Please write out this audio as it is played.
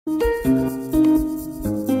Yeah,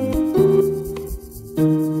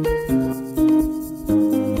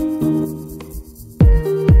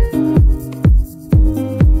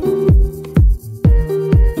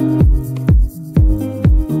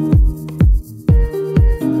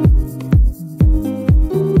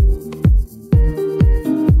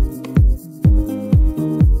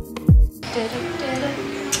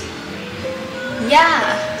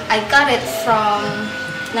 I got it from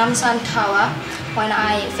Namsan Tower when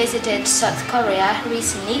I visited South Korea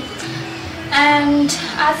recently, and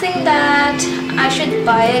I think that I should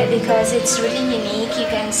buy it because it's really unique. You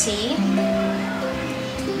can see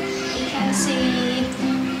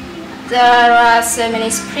there are so many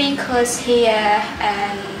sprinkles here,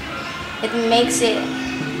 and it makes it,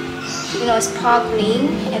 sparkling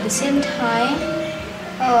at the same time.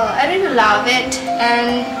 Oh, I really love it.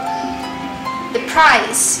 And the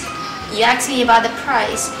price, you asked me about the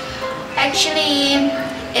price. Actually,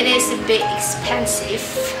 it is a bit expensive.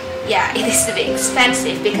 Yeah, it is a bit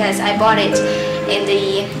expensive because I bought it in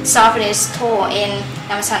the souvenir store in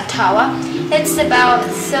Namsan Tower. It's about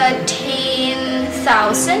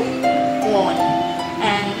 13,000 won,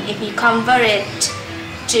 and if you convert it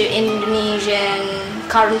to Indonesian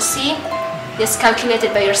currency, just calculate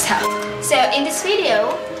it by yourself. So in this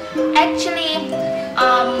video, actually,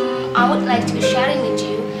 I would like to be sharing with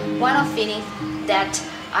you one of the feelings that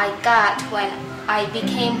I got when I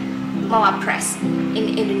became MAWAPRES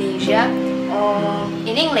in Indonesia, or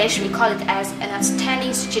in English we call it as an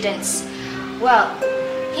outstanding student. Well,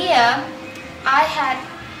 here I had,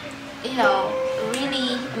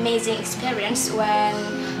 really amazing experience when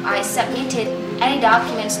I submitted any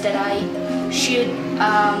documents that I should,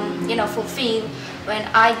 fulfill when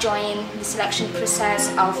I joined the selection process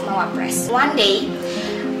of MAWAPRES. One day,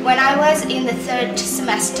 when I was in the 3rd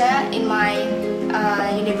semester in my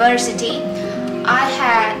university, I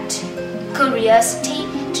had curiosity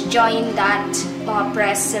to join that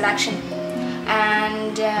MAWAPRES selection,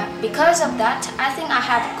 and because of that, I think I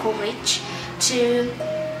have courage to,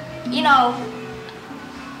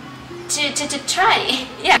 to try.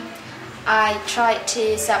 Yeah, I tried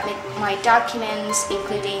to submit my documents,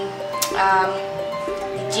 including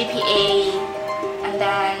GPA, and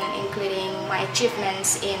then including my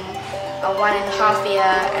achievements in 1.5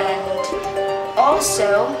 years, and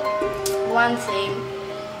also one thing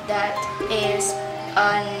that is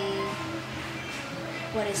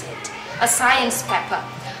a science paper.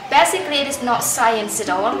 Basically, it is not science at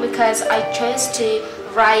all because I chose to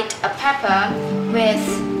write a paper with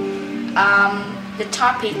the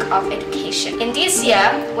topic of education. In this year,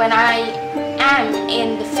 when I am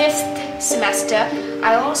in the 5th semester,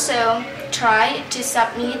 I also try to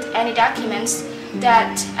submit any documents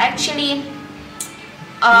that actually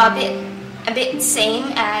are a bit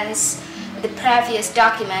same as the previous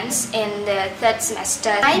documents in the 3rd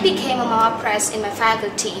semester. I became a MAWAPRES in my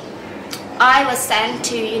faculty. I was sent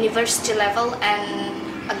to university level, and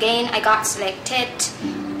again I got selected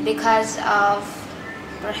because of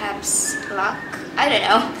perhaps luck. I don't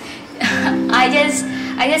know. I just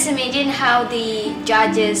imagine how the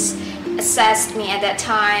judges assessed me at that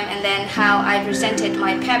time, and then how I presented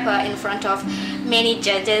my paper in front of many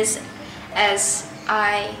judges as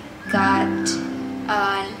I got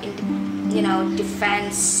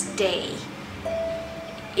defense day.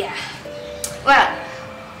 Yeah. Well,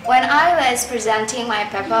 when I was presenting my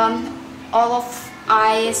paper, all of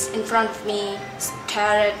eyes in front of me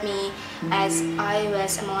stared at me as I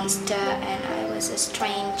was a monster and I was a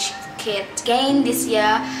strange kid. Again this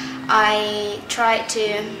year, I tried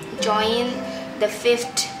to join the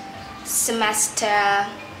 5th semester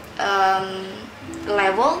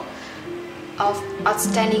level of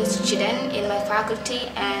outstanding student in my faculty,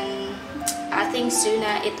 and I think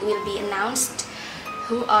sooner it will be announced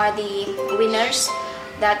who are the winners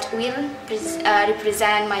that will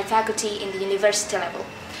represent my faculty in the university level.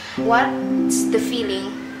 What's the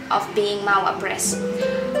feeling of being MAWAPRES?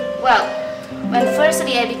 Well, when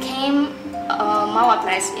firstly I became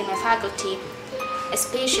MAWAPRES in my faculty,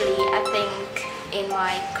 especially I think in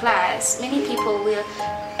my class, many people will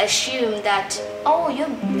assume that, oh, you're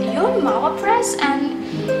MAWAPRES and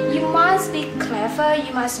you must be clever,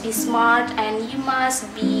 you must be smart, and you must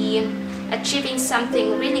be achieving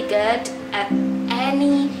something really good at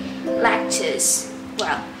any lectures.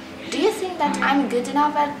 Well, do you think that I'm good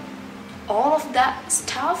enough at all of that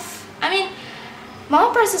stuff? I mean,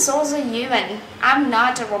 MAWAPRES is also human. I'm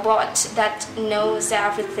not a robot that knows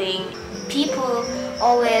everything. People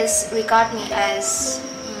always regard me as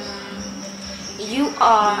you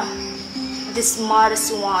are the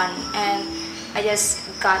smartest one, and I just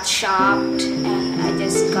got shocked and I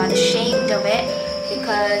just got ashamed of it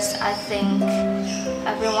because I think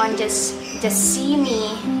everyone just see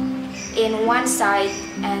me in one side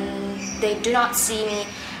and they do not see me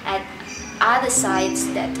at other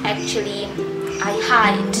sides that actually I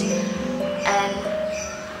hide, and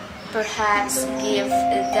perhaps give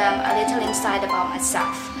them a little insight about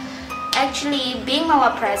myself. Actually, being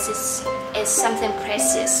MAWAPRES is something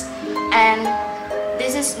precious, and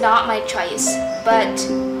this is not my choice, but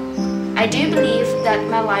I do believe that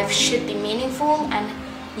my life should be meaningful and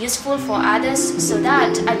useful for others, so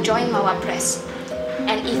that I joined MAWAPRES.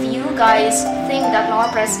 And if you guys think that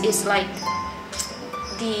MAWAPRES is like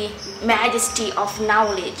the majesty of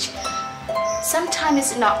knowledge, sometimes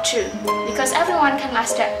it's not true, because everyone can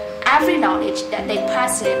master every knowledge that they're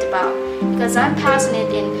passionate about. Because I'm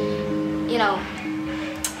passionate in, you know,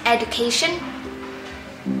 education,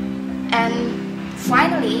 and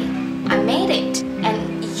finally I made it.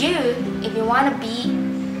 And you, if you want to be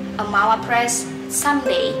a MAWAPRES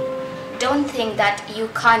someday, don't think that you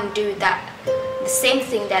can't do that, the same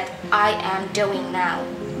thing that I am doing now.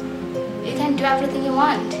 You can do everything you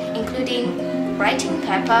want, including writing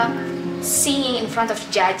paper, singing in front of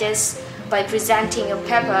judges by presenting your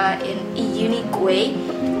paper in a unique way,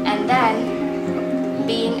 and then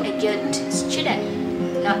being a good student.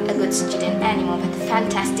 Not a good student anymore, but a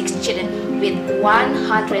fantastic student with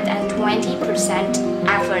 120%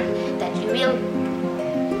 effort that you will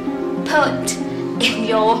put in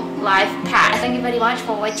your life path. Thank you very much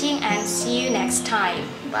for watching, and see you next time.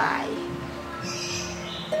 Bye.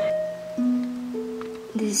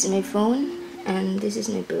 This is my phone, and this is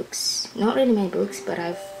my books. Not really my books, but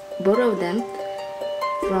I've borrowed them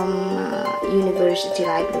from university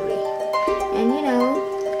library. And you know,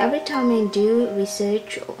 every time I do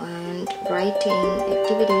research and writing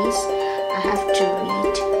activities, I have to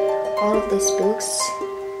read all of these books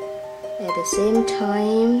at the same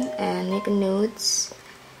time and make notes.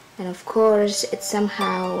 And of course, it's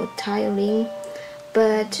somehow tiring,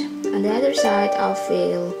 but on the other side, I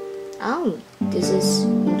feel, oh, this is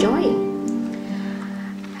enjoying.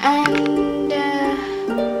 And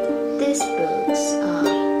these books are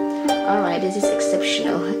alright. This is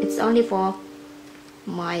exceptional. It's only for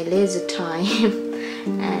my leisure time,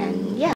 and